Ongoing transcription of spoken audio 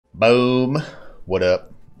Boom. What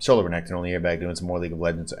up? Solar Renekton only here, back doing some more League of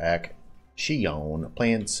Legends action.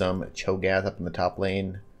 Playing some Cho'Gath up in the top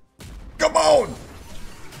lane. Come on!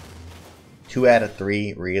 2 out of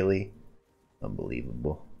 3, really?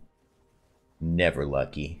 Unbelievable. Never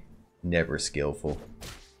lucky. Never skillful.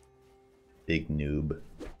 Big noob.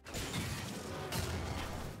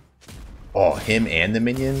 Oh, him and the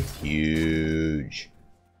minion? Huge.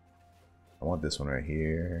 I want this one right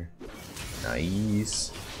here.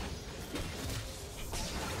 Nice.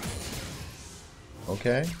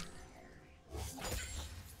 Okay.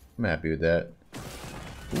 I'm happy with that.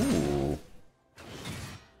 Ooh.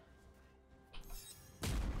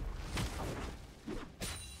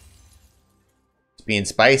 It's being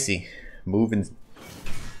spicy. Moving.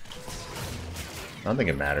 I don't think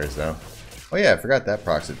it matters though. Oh yeah, I forgot that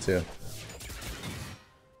procs it too.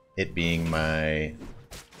 It being my...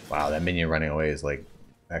 Wow, that minion running away is like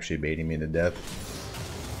actually baiting me to death.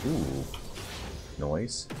 Ooh.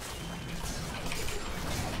 Noise.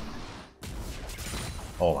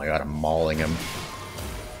 Oh my god, I'm mauling him.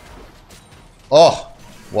 Oh!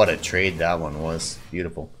 What a trade that one was.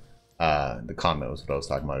 Beautiful. The comment was what I was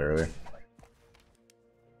talking about earlier.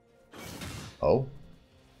 Oh.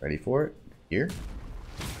 Ready for it? Here.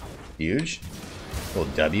 Huge.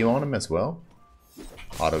 Little W on him as well.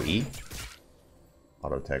 Auto E.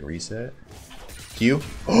 Auto tag reset. Q.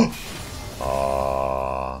 Oh!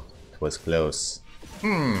 Aww. Was close. What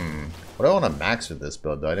do I want to max with this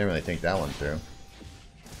build though? I didn't really think that one through.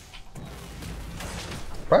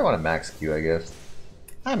 Probably want to max Q, I guess.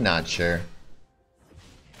 I'm not sure.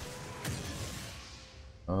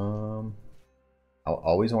 I'll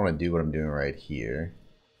always want to do what I'm doing right here.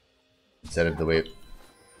 Instead of the way...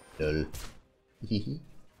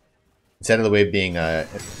 Instead of the wave being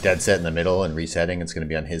dead set in the middle and resetting, it's going to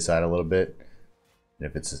be on his side a little bit. And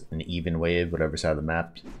if it's an even wave, whatever side of the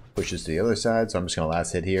map pushes to the other side. So I'm just going to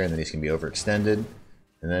last hit here, and then he's going to be overextended.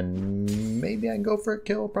 And then maybe I can go for a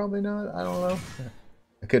kill, probably not. I don't know.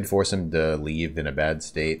 I could force him to leave in a bad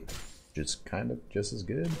state, which is kind of just as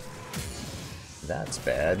good. That's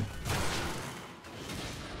bad.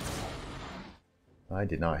 I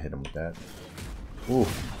did not hit him with that. Ooh,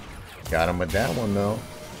 got him with that one though.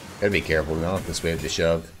 Gotta be careful, we don't have this wave to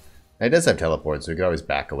shove. And it does have teleport, so we can always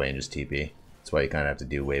back away and just TP. That's why you kind of have to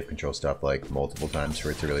do wave control stuff like multiple times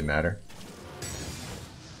for it to really matter.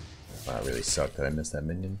 Wow, it really sucked that I missed that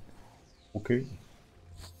minion. Okay.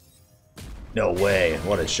 No way,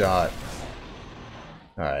 what a shot.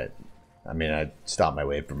 Alright. I mean, I stopped my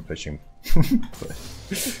wave from pushing.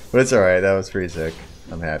 but it's alright, that was pretty sick.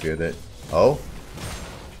 I'm happy with it. Oh?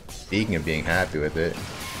 Speaking of being happy with it.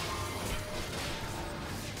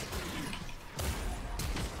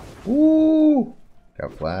 Woo!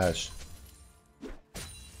 Got flash.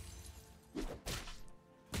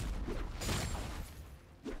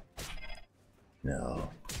 No.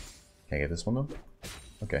 Can I get this one though?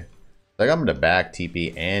 Okay. Like I'm gonna back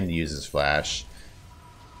TP and use his flash.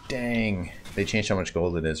 Dang. They changed how much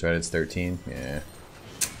gold it is, right? It's 13. Yeah.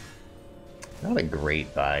 Not a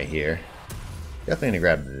great buy here. Definitely gonna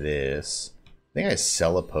grab this. I think I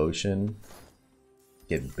sell a potion.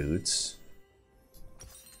 Get boots.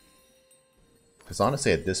 Because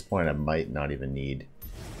honestly, at this point, I might not even need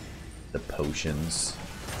the potions.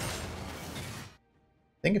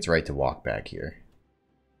 I think it's right to walk back here.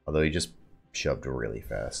 Although he just shoved really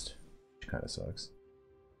fast. Which kind of sucks.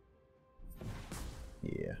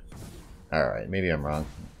 Yeah. Alright, maybe I'm wrong.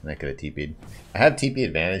 I could have TP'd. I have TP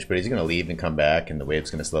advantage, but he's going to leave and come back, and the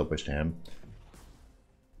wave's going to slow push to him.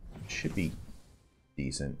 Should be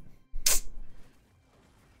decent.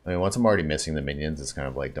 I mean, once I'm already missing the minions, it's kind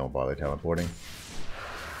of like, don't bother teleporting.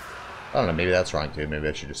 I don't know, maybe that's wrong too. Maybe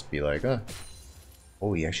I should just be like,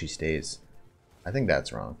 oh, he actually stays. I think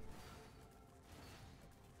that's wrong.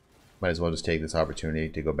 Might as well just take this opportunity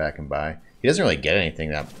to go back and buy. He doesn't really get anything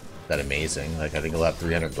that amazing. Like, I think he'll have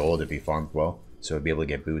 300 gold if he farmed well. So he'll be able to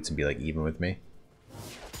get boots and be like even with me.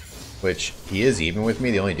 Which, he is even with me.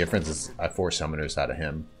 The only difference is I force summoners out of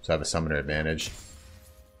him. So I have a summoner advantage.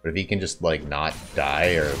 But if he can just, like, not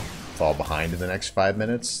die or fall behind in the next 5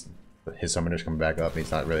 minutes, his summoner's coming back up and he's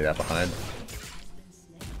not really that behind.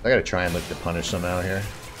 I gotta try and look to punish somehow here.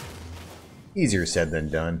 Easier said than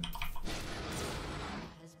done.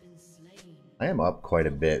 I am up quite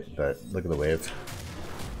a bit, but look at the wave.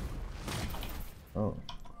 Oh.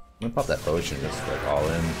 I'm gonna pop that potion just, like, all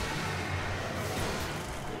in.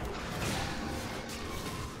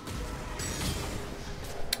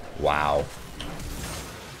 Wow.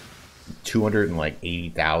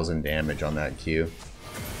 280,000 damage on that Q.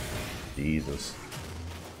 Jesus.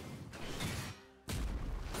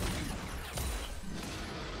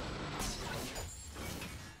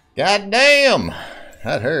 God damn!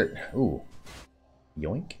 That hurt. Ooh.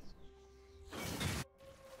 Yoink.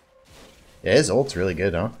 Yeah, his ult's really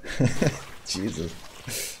good, huh? Jesus.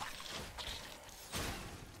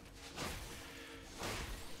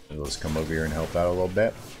 We'll just come over here and help out a little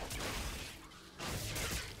bit.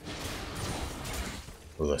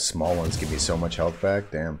 Oh, the small ones give me so much health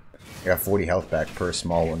back. Damn. I got 40 health back per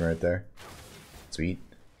small one right there. Sweet.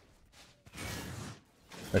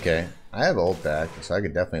 Okay, I have ult back, so I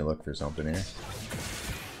could definitely look for something here.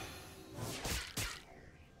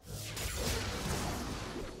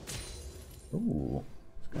 Ooh,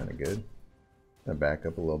 it's kind of good. Gonna back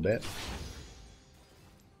up a little bit.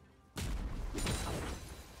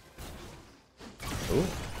 Ooh.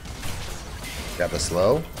 Got the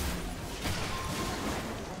slow.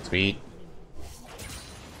 Sweet.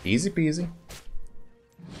 Easy peasy.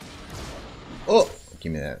 Oh!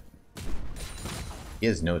 Give me that. He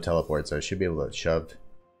has no teleport, so I should be able to shove.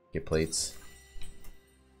 Get plates.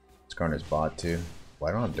 Skarner's bot too. Well,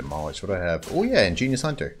 I don't have Demolish. What do I have? Oh yeah, Ingenious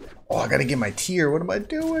Hunter. Oh, I gotta get my tier. What am I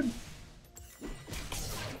doing?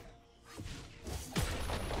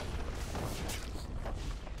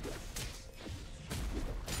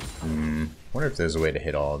 Wonder if there's a way to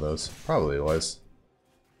hit all of those. Probably was.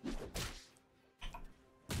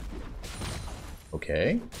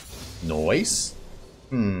 Okay. Noise.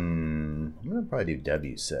 I'm gonna probably do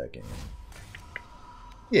W second.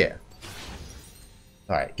 Yeah.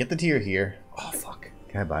 Alright, get the tier here. Oh, fuck.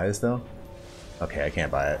 Can I buy this, though? Okay, I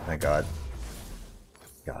can't buy it. Thank God.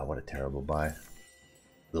 God, what a terrible buy.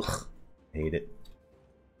 Ugh. Hate it.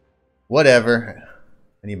 Whatever.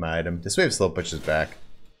 I need my item. This wave slow pushes back.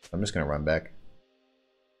 I'm just gonna run back.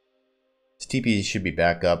 This TP should be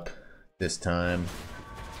back up this time.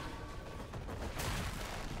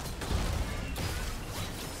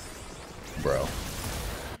 Bro.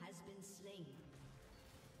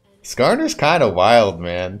 Skarner's kind of wild,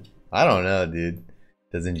 man. I don't know, dude.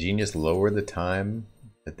 Does Ingenious lower the time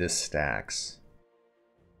that this stacks?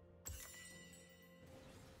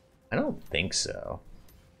 I don't think so.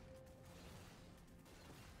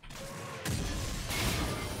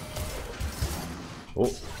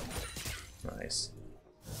 Oh. Nice.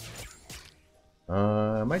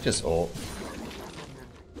 I might just ult.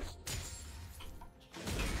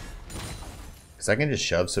 Because I can just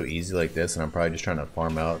shove so easy like this, and I'm probably just trying to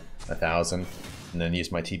farm out 1,000 and then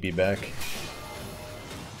use my TP back.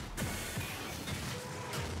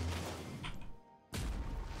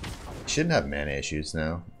 Shouldn't have mana issues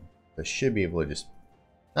now. I should be able to just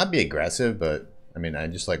not be aggressive, but I mean, I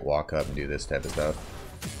just like walk up and do this type of stuff.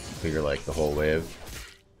 Figure like the whole wave.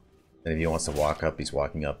 And if he wants to walk up, he's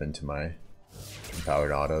walking up into my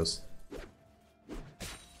empowered autos. Let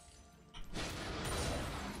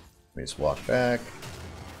me just walk back.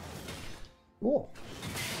 Cool.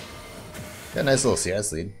 Got a nice little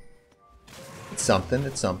CS lead. It's something,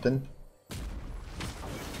 it's something.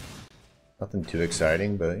 Nothing too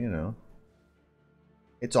exciting, but you know.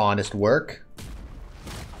 It's honest work.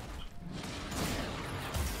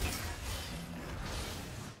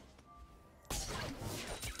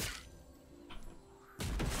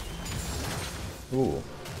 Ooh.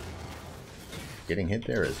 Getting hit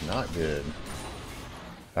there is not good.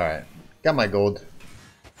 Alright. Got my gold.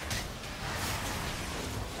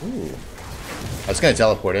 Ooh. I was gonna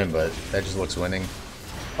teleport in, but that just looks winning.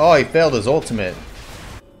 Oh, he failed his ultimate.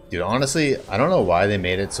 Dude, honestly, I don't know why they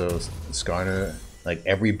made it so Skarner, like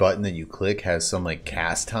every button that you click has some like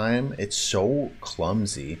cast time. It's so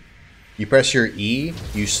clumsy. You press your E,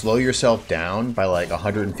 you slow yourself down by like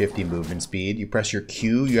 150 movement speed. You press your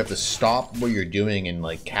Q, you have to stop what you're doing and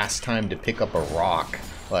like cast time to pick up a rock.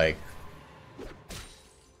 Like,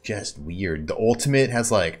 just weird. The ultimate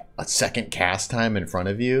has like a second cast time in front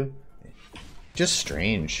of you. Just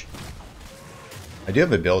strange. I do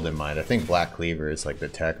have a build in mind. I think Black Cleaver is like the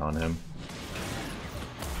tech on him.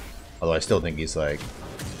 Although I still think he's like...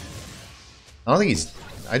 I don't think he's...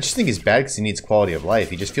 I just think he's bad because he needs quality of life.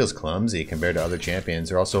 He just feels clumsy compared to other champions.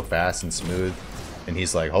 They're all so fast and smooth. And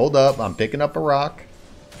he's like, hold up, I'm picking up a rock.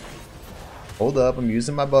 Hold up, I'm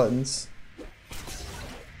using my buttons.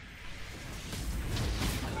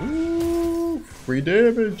 Ooh, free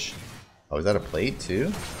damage. Oh, is that a plate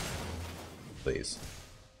too? Please.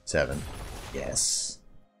 7. Yes.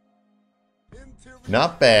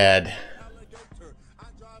 Not bad.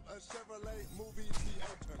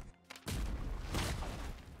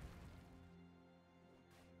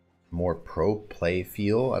 More pro play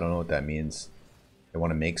feel? I don't know what that means. They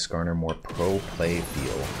want to make Skarner more pro play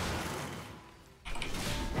feel.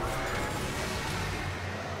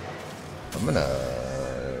 I'm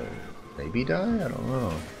gonna maybe die? I don't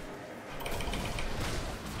know.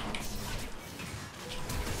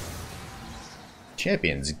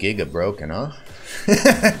 Champion's giga broken, huh?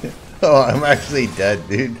 Oh, I'm actually dead,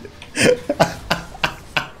 dude.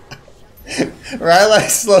 Rylai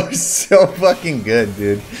slow is so fucking good,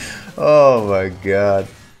 dude. Oh my god.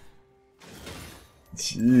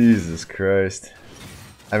 Jesus Christ.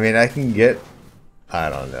 I mean, I can get... I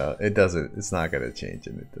don't know. It doesn't... It's not gonna change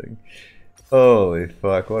anything. Holy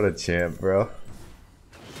fuck, what a champ, bro.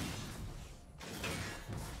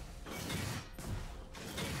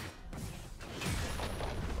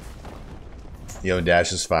 Yo,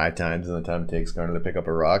 dashes 5 times in the time it takes Garner to pick up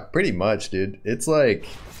a rock. Pretty much, dude. It's like...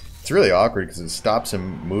 It's really awkward because it stops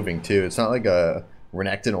him moving, too. It's not like a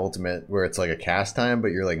Renekton ultimate where it's like a cast time, but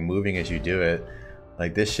you're like moving as you do it.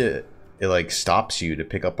 Like, this shit, it like stops you to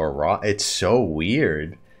pick up a rock. It's so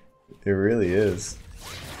weird. It really is.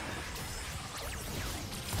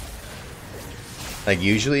 Like,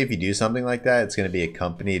 usually if you do something like that, it's going to be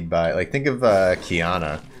accompanied by... Like, think of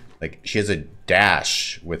Kiana. Like, she has a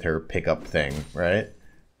dash with her pickup thing, right?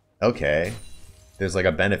 Okay. There's like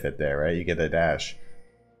a benefit there, right? You get a dash.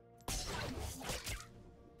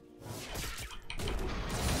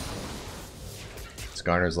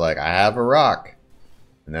 Skarner's like, I have a rock.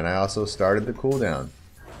 And then I also started the cooldown.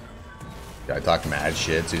 I talk mad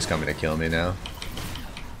shit, so he's coming to kill me now.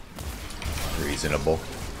 Reasonable.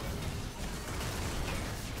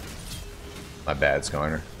 My bad,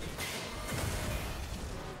 Skarner.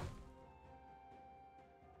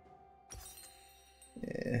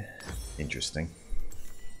 Yeah, interesting.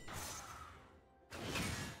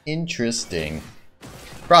 Interesting.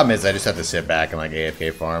 Problem is, I just have to sit back and like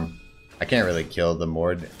AFK farm. I can't really kill the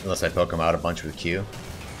Mord unless I poke him out a bunch with Q.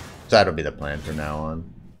 So that'll be the plan from now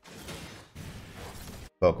on.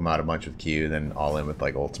 Poke him out a bunch with Q, then all in with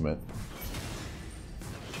like ultimate.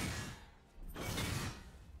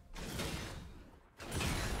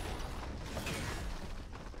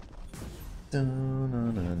 I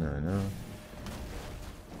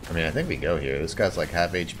mean, I think we go here. This guy's like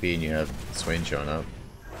half HP and you have Swain showing up.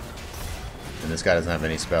 And this guy doesn't have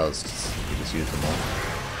any spells. You just use them all.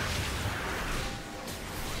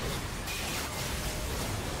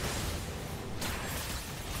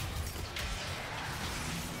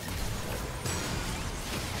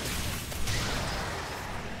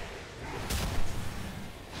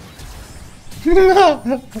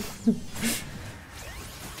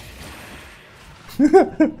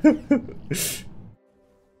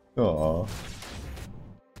 Aww.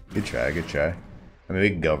 Good try, good try. I mean, we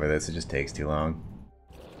can go over this, it just takes too long.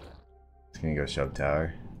 Just gonna go shove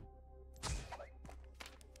tower.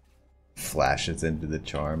 Flashes into the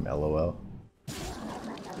charm, lol.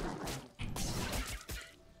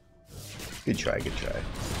 Good try, good try.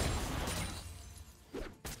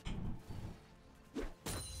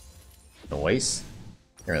 Noise.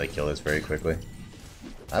 Can't really kill this very quickly.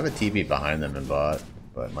 I have a TP behind them in bot,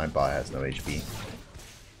 but my bot has no HP.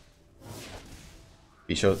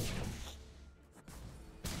 He showed.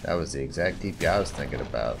 That was the exact TP I was thinking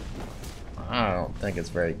about. I don't think it's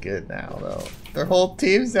very good now, though. Their whole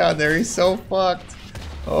team's down there. He's so fucked.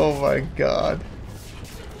 Oh my god.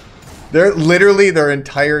 They're literally their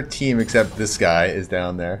entire team except this guy is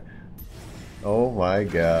down there. Oh my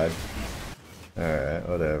god. Alright,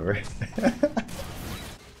 whatever. I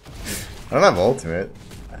don't have ultimate.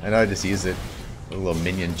 I know I just use it. A little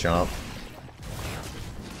minion chomp.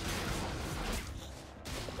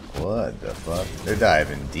 What the fuck? They're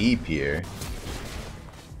diving deep here.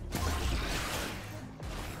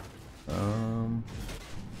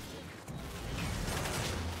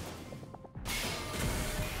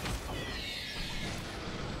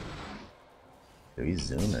 Dude, he's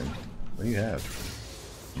zooming. What do you have?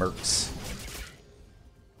 Mercs.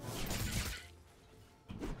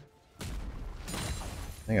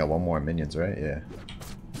 I got one more minions, right? Yeah.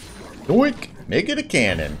 Doink! Make it a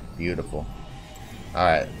cannon. Beautiful.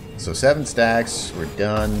 Alright, so 7 stacks. We're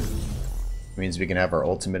done. Means we can have our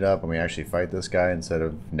ultimate up when we actually fight this guy instead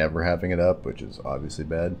of never having it up, which is obviously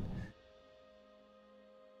bad.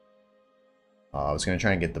 I was going to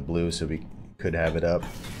try and get the blue so we could have it up.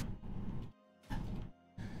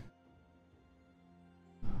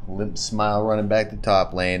 Limp Smile running back to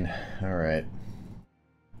top lane. Alright.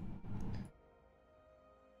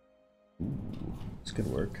 This could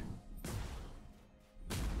work.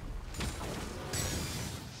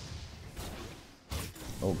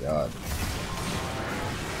 Oh god.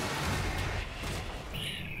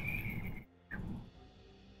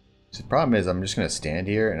 So the problem is I'm just going to stand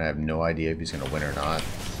here and I have no idea if he's going to win or not.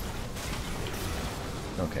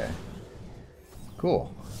 Okay.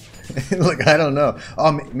 Cool. Look, I don't know.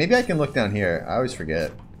 Oh, maybe I can look down here. I always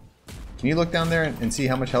forget. Can you look down there and see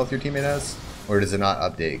how much health your teammate has? Or does it not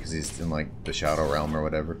update because he's in like the Shadow Realm or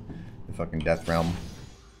whatever? The fucking Death Realm.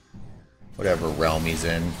 Whatever realm he's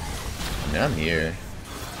in. I mean, I'm here.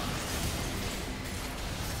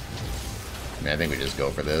 I mean, I think we just go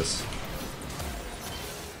for this.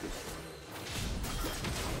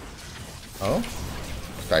 Oh?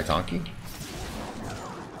 Tonki.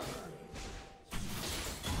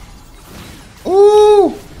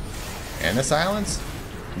 Ooh! And the silence?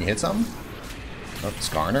 Can you hit something? Oh,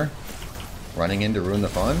 Skarner? Running in to ruin the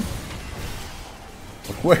fun?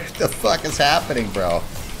 Look, what the fuck is happening, bro?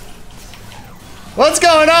 What's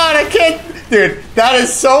going on? I can't... Dude, that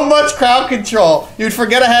is so much crowd control. You'd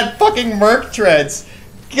forget I had fucking Merc Treads.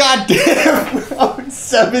 God damn, bro.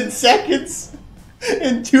 7 seconds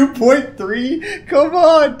in 2.3? Come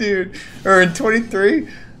on, dude. Or in 23?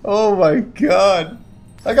 Oh my god.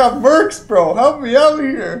 I got Mercs, bro. Help me out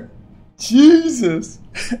here. Jesus.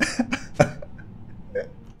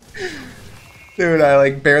 Dude, I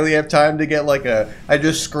like barely have time to get like a... I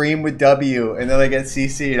just scream with W and then I get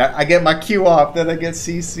CC'd. I get my Q off, then I get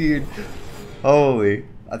CC'd. Holy.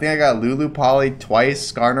 I think I got Lulu Poly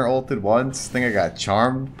twice, Skarner ulted once. I think I got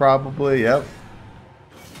Charmed probably, yep.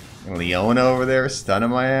 And Leona over there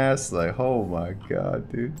stunning my ass. Like, oh my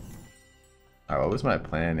god, dude. Alright, what was my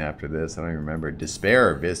plan after this? I don't even remember.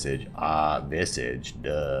 Despair or Visage? Ah, Visage,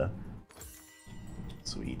 duh.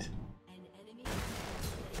 Sweet.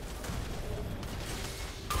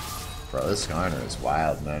 Bro, this Skarner is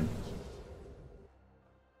wild, man.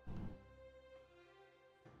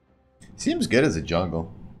 Seems good as a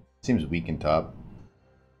jungle. Seems weak in top.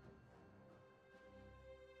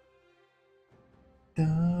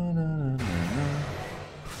 Oh,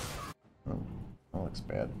 that looks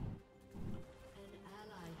bad.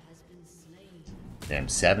 Damn,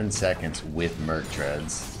 7 seconds with Merc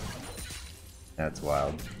Treads. That's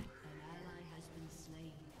wild.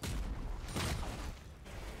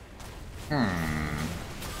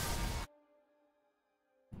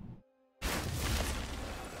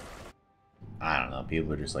 I don't know,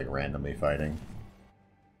 people are just like randomly fighting.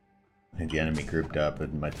 I think the enemy grouped up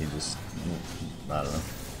and my team just, I don't know,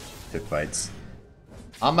 took fights.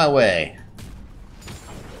 On my way.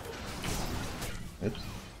 Oops.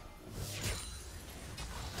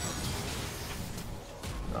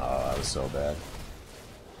 Oh, that was so bad.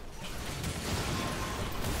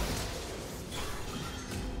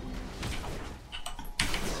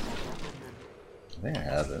 I think I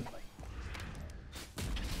have it.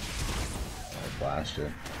 I flashed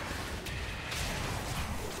it.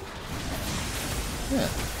 Yeah.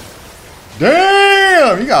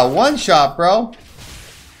 Damn! You got one shot, bro.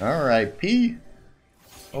 Alright, P.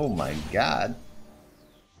 Oh my god.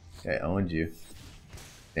 Okay, I owned you.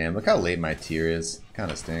 Damn, look how late my tier is.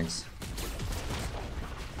 Kinda stinks.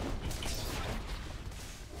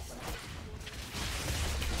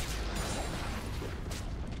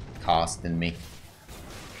 Costing me.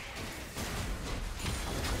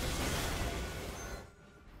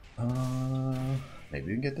 Maybe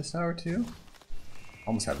we can get this tower too?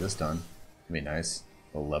 Almost have this done. It'd be nice.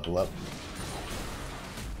 A little level up.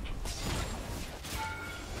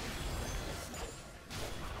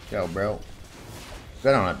 Go, bro. If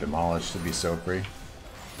I don't have demolished, it'd be so free.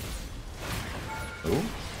 Ooh.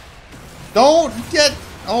 Don't get...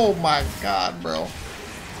 Oh my god, bro.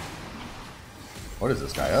 What is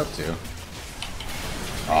this guy up to?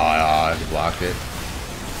 Oh, he blocked it.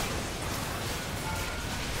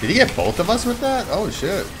 Did he get both of us with that? Oh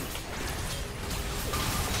shit.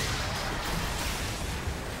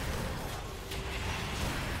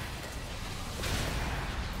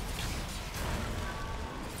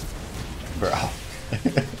 Bro.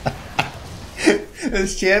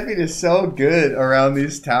 This champion is so good around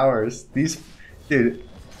these towers. Dude,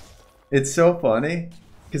 it's so funny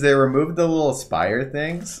because they removed the little spire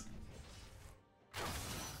things.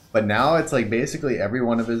 But now it's like basically every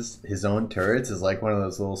one of his own turrets is like one of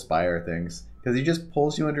those little spire things. Because he just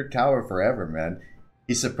pulls you under tower forever, man.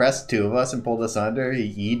 He suppressed 2 of us and pulled us under. He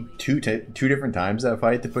E'd two different times that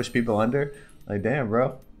fight to push people under. Like, damn,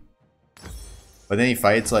 bro. But then he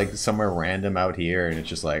fights like somewhere random out here and it's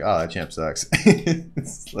just like, oh, that champ sucks.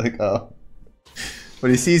 It's like, oh. But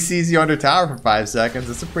he sees you under tower for 5 seconds.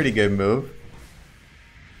 It's a pretty good move.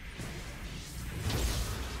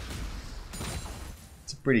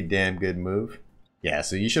 Pretty damn good move. Yeah,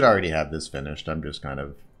 so you should already have this finished. I'm just kind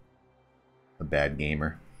of a bad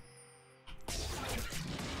gamer.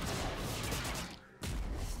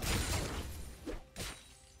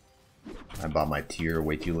 I bought my tier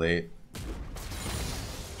way too late.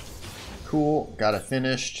 Cool, got it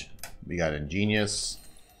finished. We got Ingenious,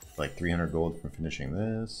 like 300 gold for finishing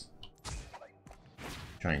this.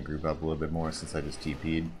 Try and group up a little bit more since I just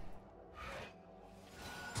TP'd.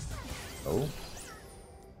 Oh.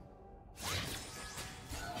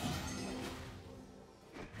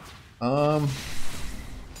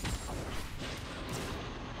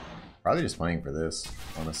 Probably just playing for this,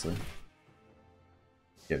 honestly.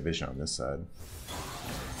 Get vision on this side.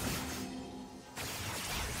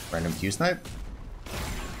 Random Q snipe.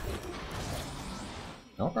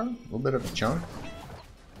 Okay, a little bit of a chunk.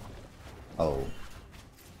 Oh.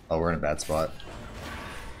 Oh, we're in a bad spot.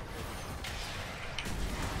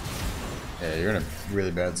 Yeah, you're in a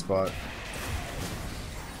really bad spot.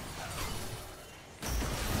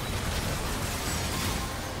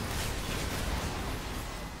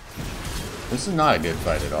 This is not a good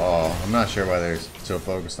fight at all. I'm not sure why they're so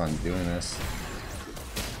focused on doing this.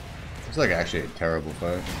 It's like actually a terrible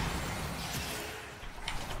fight.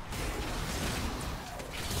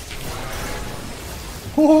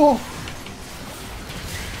 Whoa!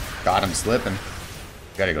 Got him slipping.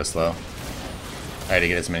 Gotta go slow. I had to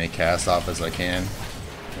get as many casts off as I can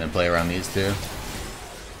and then play around these two.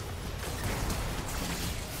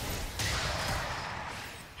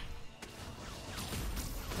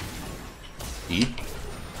 E.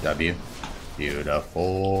 W.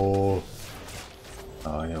 Beautiful.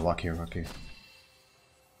 Oh yeah, walk here, walk here.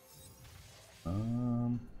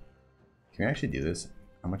 Can we actually do this?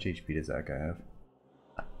 How much HP does that guy have?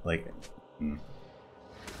 Like,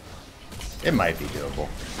 it might be doable.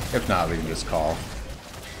 If not, we can just call.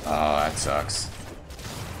 Oh, that sucks.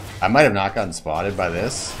 I might have not gotten spotted by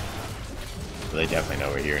this, but they definitely know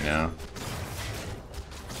we're here now.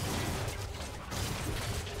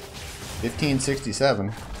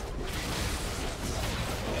 1567.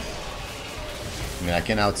 I mean, I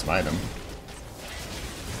can outsmite him.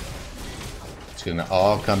 It's gonna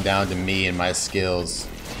all come down to me and my skills.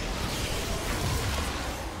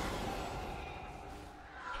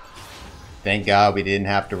 Thank God we didn't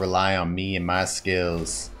have to rely on me and my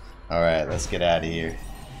skills. Alright, let's get out of here.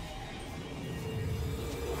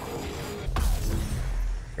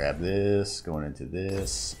 Grab this, going into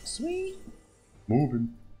this. Sweet.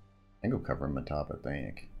 Moving. I can go cover him on top, I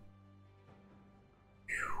think.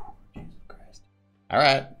 Whew, Jesus Christ.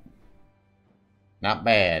 Alright. Not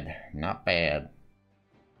bad. Not bad.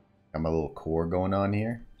 Got my little core going on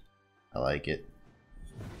here. I like it.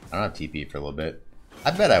 I don't have TP for a little bit. I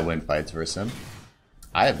bet I win fights versus him.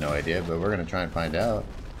 I have no idea, but we're gonna try and find out.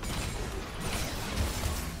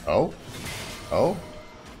 Oh? Oh?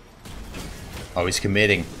 Oh, he's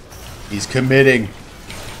committing. He's committing.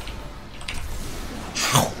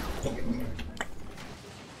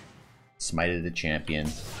 Smited the champion.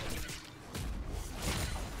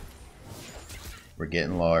 We're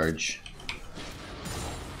getting large.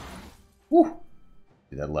 Woo!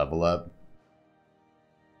 Did that level up?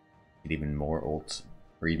 Get even more ults.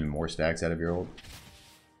 Or even more stacks out of your ult.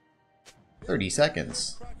 30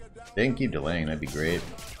 seconds. They can keep delaying, that'd be great.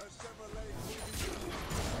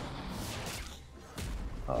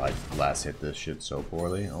 Oh, I last hit this shit so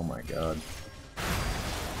poorly. Oh my god.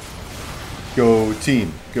 Go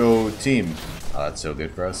team! Go team! Oh, that's so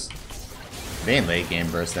good for us. Main late game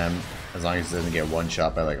versus them, as long as it doesn't get one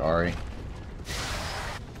shot by like Ahri.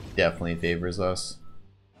 Definitely favors us.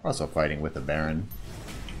 We're also fighting with a Baron.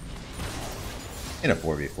 In a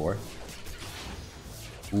 4v4.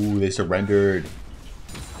 Ooh, they surrendered.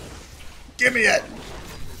 Give me it!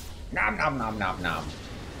 Nom nom nom nom nom.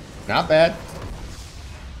 Not bad.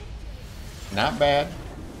 Not bad.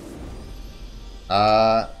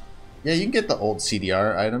 Yeah, you can get the ult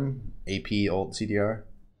CDR item. AP ult CDR.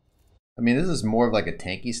 I mean, this is more of like a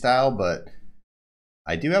tanky style, but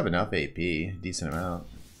I do have enough AP. Decent amount.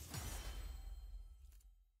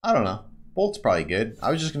 I don't know. Bolt's probably good. I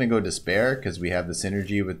was just going to go Despair because we have the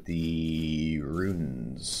synergy with the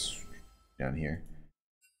runes down here.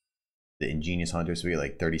 The Ingenious Hunter, so we get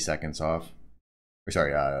like 30 seconds off. Or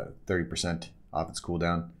sorry, 30% off its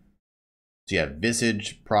cooldown. So you have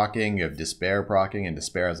Visage proccing, you have Despair proccing, and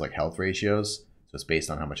Despair has like health ratios. So it's based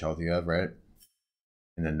on how much health you have, right?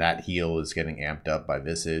 And then that heal is getting amped up by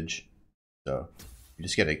Visage. So you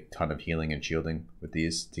just get a ton of healing and shielding with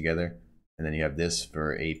these together. And then you have this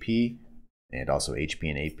for AP. And also HP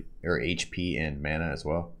and AP, or HP and mana as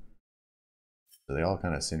well. So they all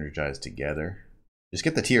kind of synergize together. Just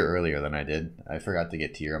get the tier earlier than I did. I forgot to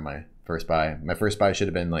get tier on my first buy. My first buy should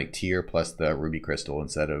have been like tier plus the ruby crystal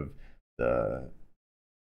instead of the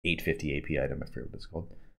 850 AP item. I forget what it's called.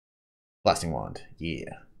 Blasting wand.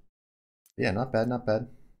 Yeah. Yeah, not bad, not bad.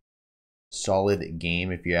 Solid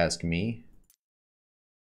game if you ask me.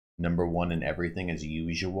 Number one in everything as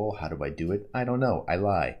usual. How do I do it? I don't know. I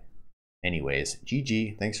lie. Anyways,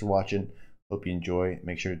 GG. Thanks for watching. Hope you enjoy.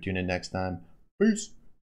 Make sure to tune in next time. Peace.